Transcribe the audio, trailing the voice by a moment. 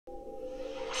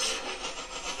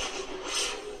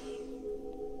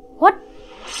What?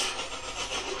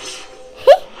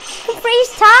 Can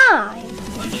freeze time.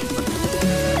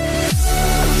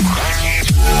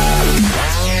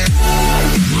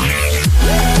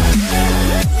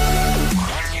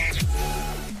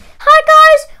 Hi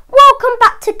guys, welcome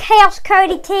back to Chaos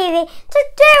Cody TV.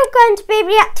 Today we're going to be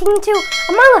reacting to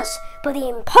Among Us, but the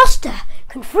imposter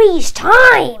can freeze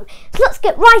time. So let's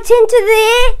get right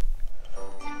into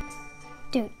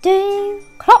the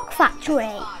Clock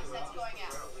Factory.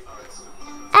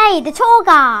 Hey, the tour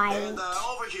guide. And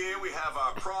over here we have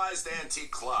our prized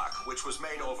antique clock, which was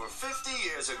made over 50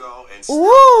 years ago and still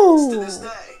holds to this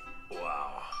day.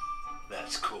 Wow,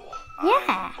 that's cool. Yeah.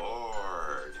 I'm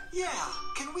bored. Yeah,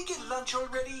 can we get lunch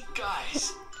already?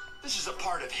 Guys, this is a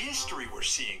part of history we're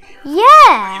seeing here.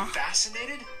 Yeah. Are you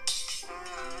fascinated?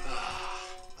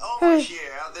 Over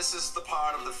here, this is the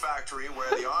part of the factory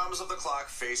where the arms of the clock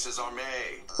faces are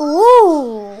made.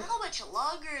 Ooh. How much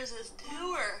longer is this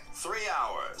tour? 3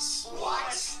 hours.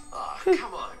 What? Oh,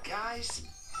 come on, guys.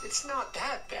 It's not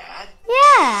that bad.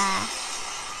 Yeah.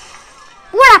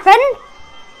 What happened?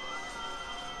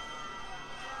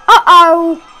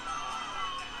 Uh-oh.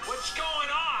 What's going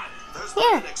on? There's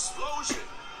Yeah. been an explosion.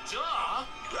 Duh.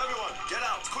 Everyone, get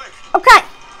out, quick. Okay.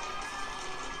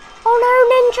 Oh no,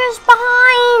 Ninja's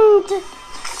behind.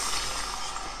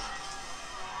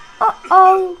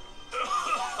 Uh-oh.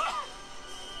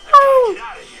 Oh. Get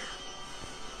out of here.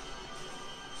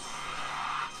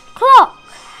 Clock.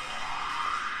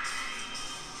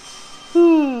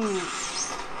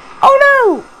 Oh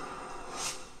no.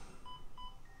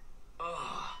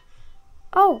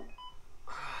 Oh.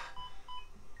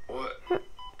 What?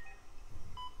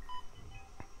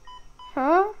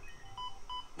 Huh?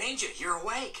 Ninja, you're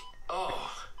awake.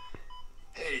 Oh.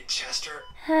 Hey, Chester.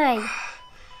 Hey.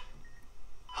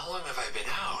 How long have I been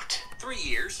out? 3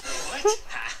 years. What?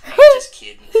 Just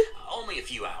kidding. Only a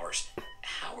few hours.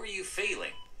 How are you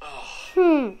feeling? Oh,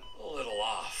 a little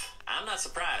off. I'm not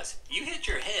surprised. You hit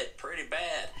your head pretty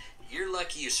bad. You're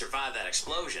lucky you survived that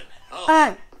explosion. Oh,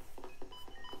 Oh.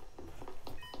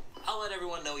 I'll let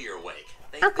everyone know you're awake.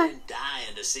 They've Okay. been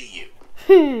dying to see you.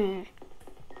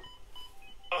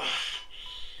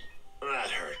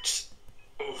 That hurts.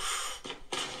 Oof.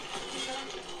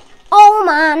 Oh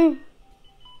man.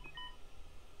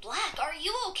 Black, are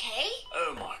you okay?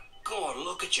 Oh my God,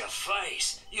 look at your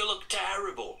face. You look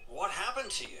terrible. What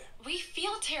happened to you? We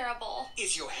feel terrible.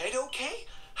 Is your head okay?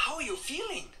 How are you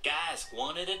feeling? Guys,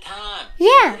 one at a time.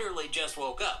 Yeah. You literally just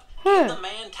woke up. Give the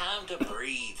man time to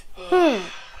breathe.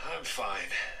 I'm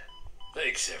fine.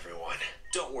 Thanks, everyone.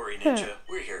 Don't worry, Ninja.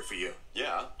 We're here for you.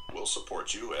 Yeah, we'll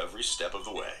support you every step of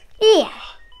the way. Yeah.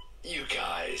 You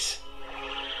guys.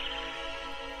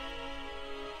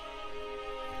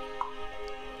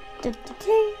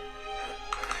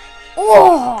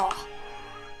 Oh.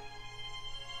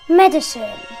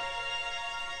 Medicine.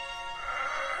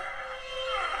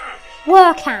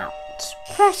 Workout.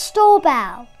 Press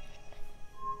doorbell.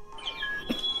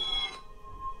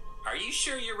 Are you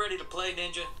sure you're ready to play,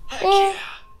 Ninja? Heck yeah.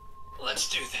 Let's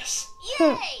do this.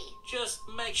 Yay! Just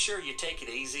make sure you take it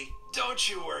easy. Don't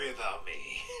you worry about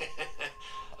me.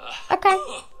 Okay.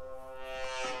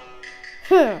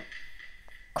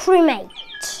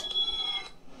 Crewmates.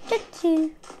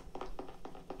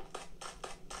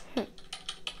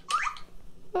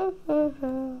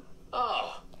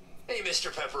 Oh, hey, Mr.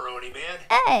 Pepperoni Man.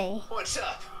 Hey. What's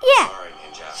up? Yeah. Sorry,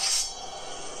 Ninja.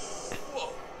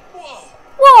 Whoa, whoa.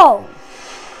 Whoa.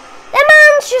 The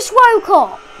man's just woke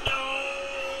up. No!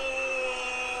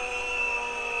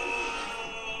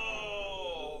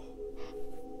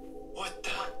 What the?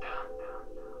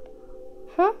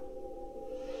 Huh?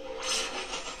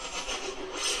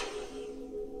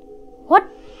 What?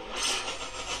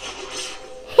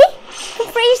 He can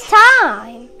freeze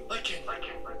time. I can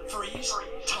freeze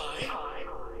time?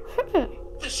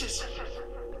 This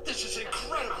is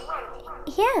incredible.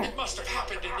 Yeah. It must have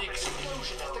happened in the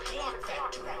explosion at the clock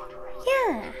factory.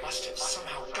 Yeah. Must have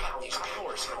somehow gotten these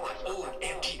powers from that old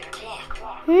antique clock.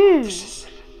 Hmm. This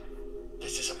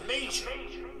is amazing.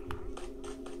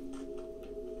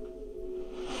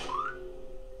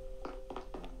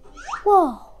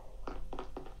 Whoa.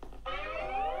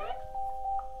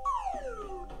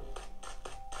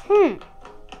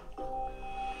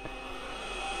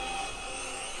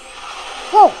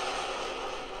 Whoa.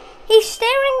 He's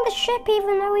steering the ship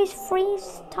even though he's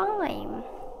freeze time.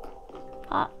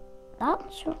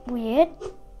 That's weird.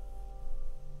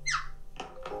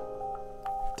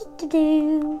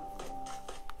 Do-do-do.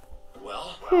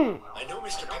 Well, I know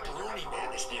Mr. Pepperoni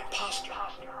Man is the imposter,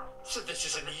 so this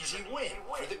is an easy win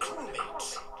for the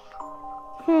crewmates.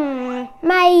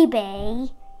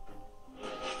 Maybe.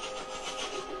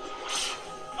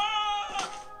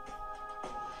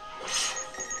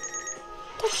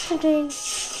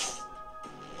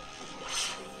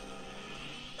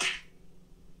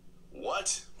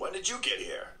 What? When did you get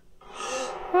here?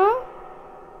 Huh?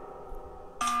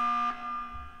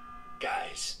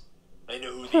 Guys, I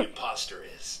know who the imposter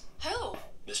is. Who?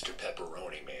 Mr.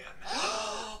 Pepperoni Man.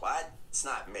 What? It's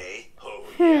not me. Oh,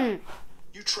 yeah.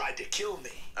 You tried to kill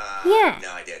me. Yeah.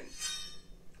 No, I didn't.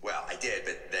 Well, I did,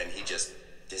 but then he just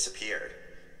disappeared.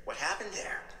 What happened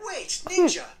there? Wait,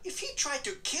 Ninja, if he tried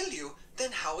to kill you,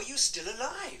 then how are you still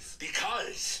alive?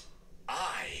 Because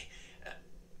I...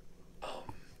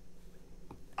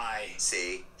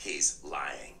 See, he's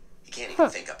lying. He can't even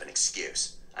think up an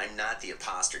excuse. I'm not the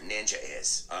imposter, Ninja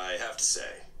is. I have to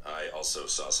say, I also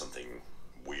saw something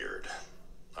weird.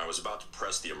 I was about to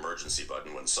press the emergency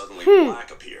button when suddenly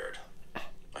Black appeared.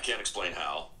 I can't explain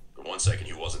how, but 1 second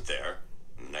he wasn't there,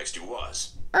 and the next he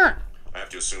was. I have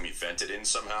to assume he vented in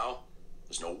somehow.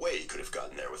 There's no way he could have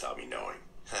gotten there without me knowing.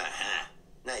 Ha ha.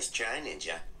 Nice try,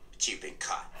 Ninja. But you've been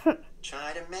caught.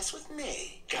 Try to mess with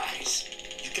me. Guys,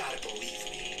 you gotta believe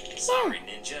me. Sorry,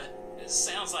 Ninja. It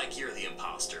sounds like you're the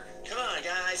imposter. Come on,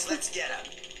 guys, let's get him.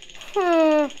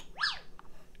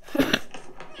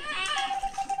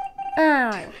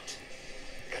 Damn it.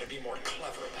 Gotta be more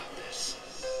clever about this.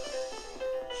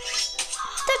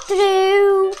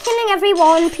 Killing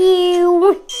everyone,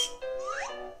 pew.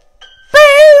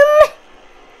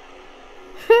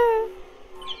 Boom.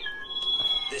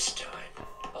 This time,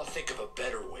 I'll think of a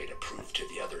better way to prove to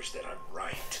the others that I'm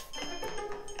right.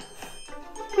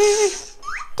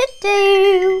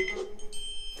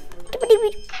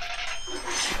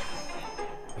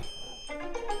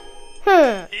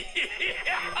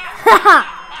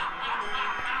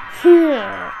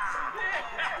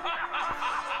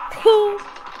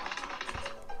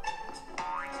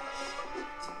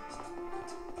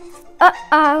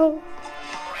 Uh-oh.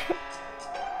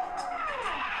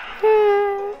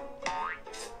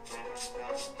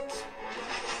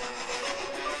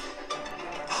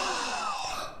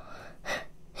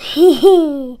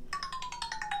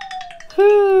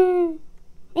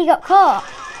 He got caught.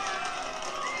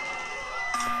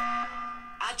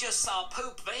 I just saw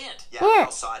poop vent. Yeah, we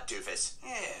all saw it, doofus.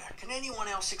 Yeah, can anyone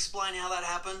else explain how that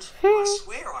happened? I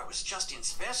swear I was just in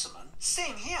specimen.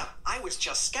 Same here, I was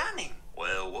just scanning.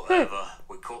 Well, whatever.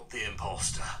 We caught the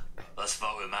imposter. Let's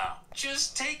vote him out.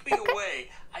 Just take me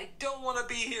away. I don't want to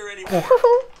be here anymore.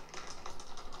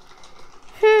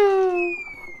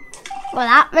 Well,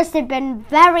 that must have been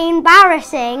very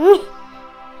embarrassing.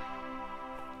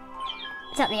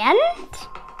 Is that the end?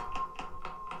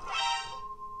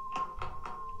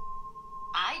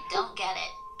 I don't get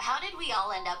it. How did we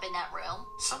all end up in that room?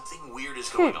 Something weird is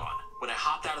going on. When I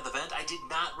hopped out of the vent, I did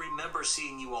not remember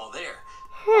seeing you all there.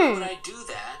 Why would I do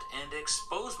that and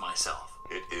expose myself?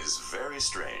 It is very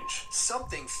strange.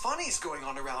 Something funny's going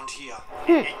on around here.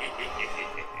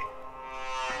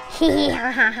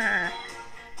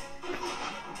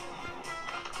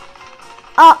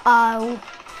 Uh-oh.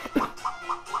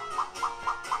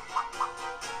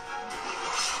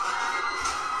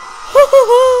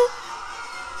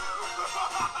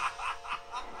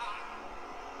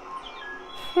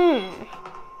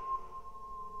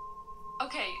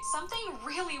 Okay, something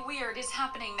really weird is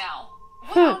happening now.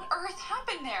 What on earth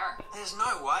happened there? There's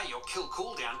no way your kill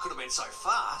cooldown could have been so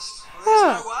fast. There's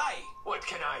no way. What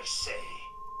can I say?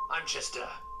 I'm just a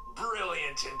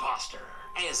brilliant imposter.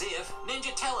 As if.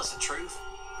 Ninja, tell us the truth.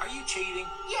 Are you cheating?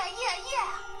 Yeah.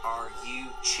 Are you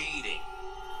cheating?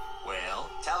 Well,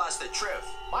 Tell us the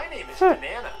truth. My name is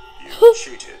Banana. You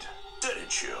cheated,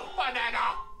 didn't you?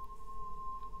 Banana!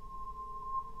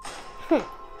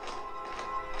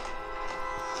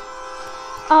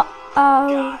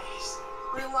 Uh-oh. Guys,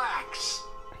 relax.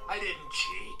 I didn't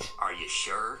cheat. are you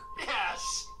sure?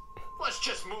 Yes. Let's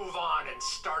just move on and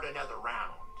start another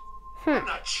round. I'm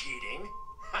not cheating.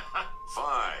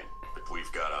 Fine, but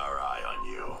we've got our eye on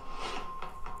you.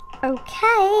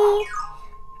 Okay.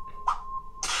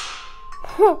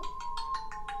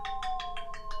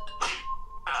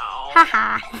 Ow.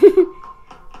 Haha.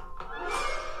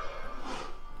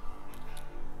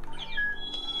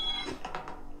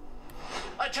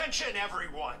 Attention,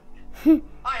 everyone.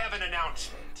 I have an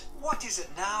announcement. What is it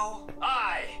now?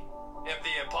 I am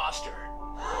the imposter.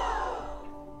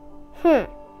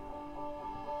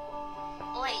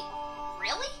 Wait,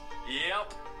 really?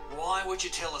 Yep. Why would you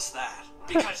tell us that?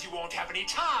 Because you won't have any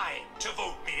time to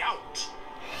vote me out.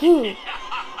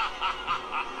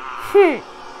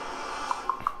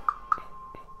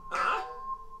 Huh?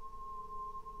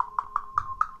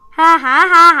 Ha ha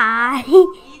ha ha.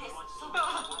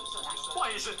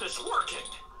 Why isn't this working?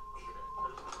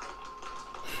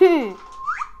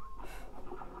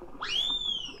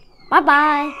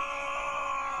 Bye-bye.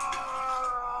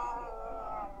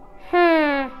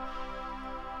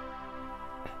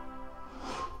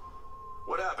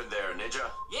 What happened there, Ninja?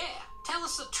 Yeah, tell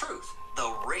us the truth.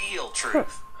 The real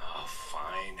truth. Oh,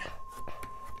 fine.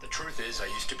 The truth is, I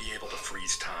used to be able to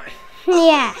freeze time.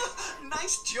 Yeah.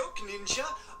 Nice joke, Ninja.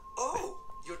 Oh,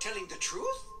 you're telling the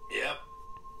truth? Yep.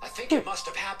 I think it must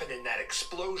have happened in that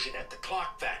explosion at the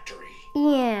clock factory.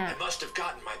 Yeah. I must have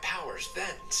gotten my powers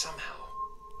then, somehow.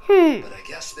 But I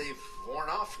guess they've worn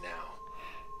off now.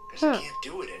 Because I can't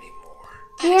do it anymore.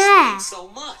 That Yeah. explains so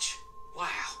much. Wow.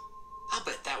 I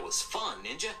bet that was fun,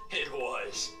 Ninja. It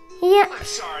was. Yeah. I'm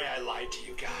sorry I lied to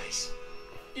you guys.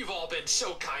 You've all been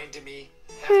so kind to me.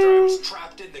 After I was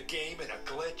trapped in the game in a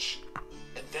glitch.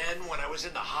 And then when I was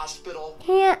in the hospital,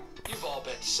 Yeah. you've all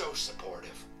been so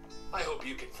supportive. I hope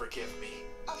you can forgive me.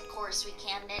 Of course we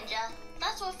can, Ninja.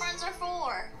 That's what friends are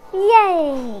for.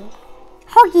 Yay.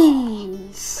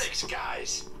 Huggies. Thanks,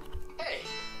 guys. Hey,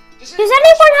 does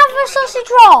anyone have a sausage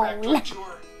roll?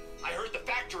 I heard the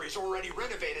factory's already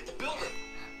renovated the building.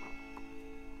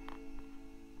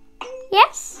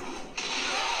 Yes?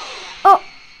 Oh.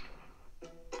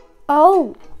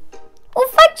 Oh. Well,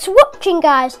 thanks for watching,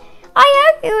 guys.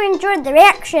 I hope you enjoyed the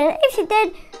reaction. If you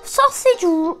did,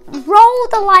 roll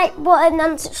the like button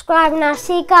and subscribe, and I'll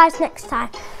see you guys next time.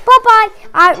 Bye-bye.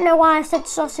 I don't know why I said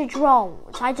sausage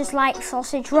rolls. I just like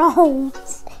sausage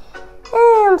rolls.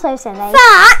 I'm so silly.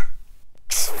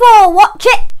 Thanks for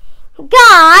watching,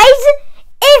 guys.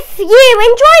 If you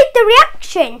enjoyed the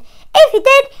reaction, if you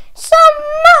did,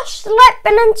 smash the like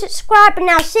button and subscribe, and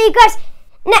I'll see you guys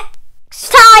next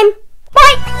time.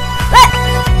 Bye.